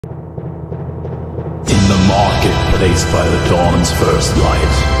place by the dawn's first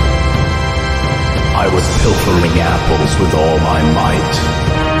light. I was pilfering apples with all my might,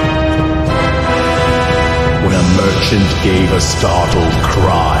 when a merchant gave a startled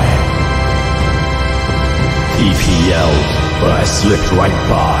cry. Thief, he yelled, but I slipped right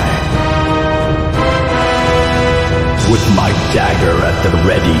by, with my dagger at the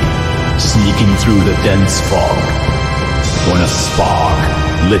ready, sneaking through the dense fog, when a spark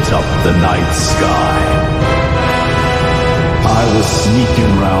lit up the night sky. I was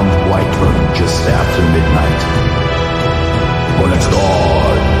sneaking round Whiterun just after midnight, when a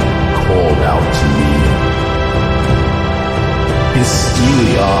god called out to me. His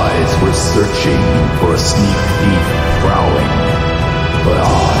steely eyes were searching for a sneak thief prowling, but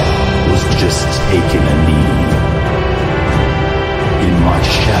I was just taking a knee. In my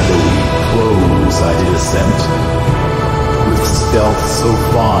shadowy clothes I did ascent, with stealth so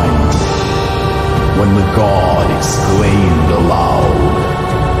fine, when the god exclaimed aloud.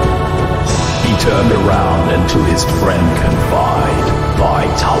 He turned around and to his friend confide, "By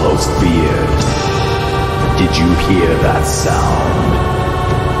Talos' beard, did you hear that sound?"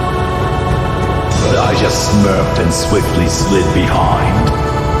 But I just smirked and swiftly slid behind,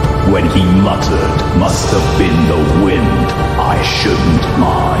 when he muttered, "Must have been the wind, I shouldn't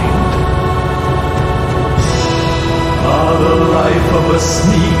mind." Ah, the life of a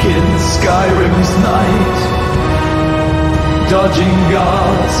sneak in Skyrim's night, dodging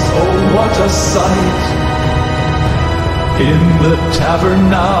gods, oh what a sight. In the tavern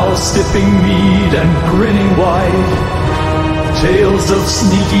now, sipping mead and grinning wide, tales of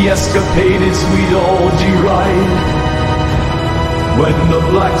sneaky escapades we'd all deride. When the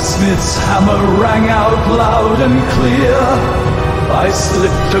blacksmith's hammer rang out loud and clear, I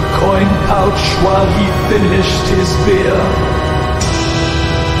slipped a coin pouch while he finished his beer.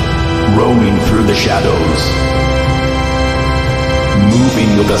 Roaming through the shadows,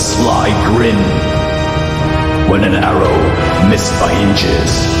 moving with a sly grin, when an arrow missed by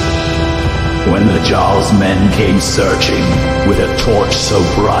inches, when the Jarl's men came searching with a torch so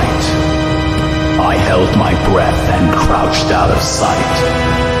bright, I held my breath and crouched out of sight.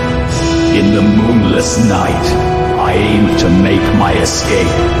 In the moonless night, I aimed to make my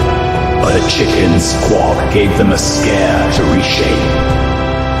escape, but a chicken's squawk gave them a scare to reshape.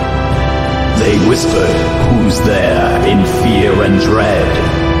 They whispered, "Who's there?" in fear and dread.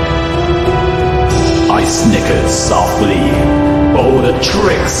 I snickered softly, oh the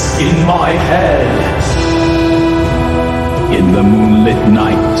tricks in my head. In the moonlit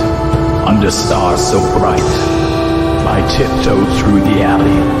night, under stars so bright, I tiptoed through the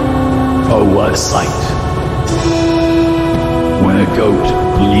alley, oh what a sight. When a goat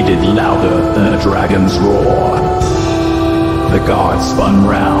bleated louder than a dragon's roar, the guard spun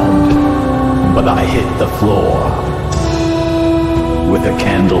round, but I hit the floor. With a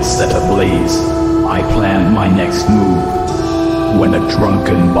candle set ablaze, I planned my next move, when a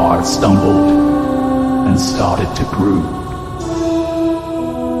drunken bard stumbled and started to groove.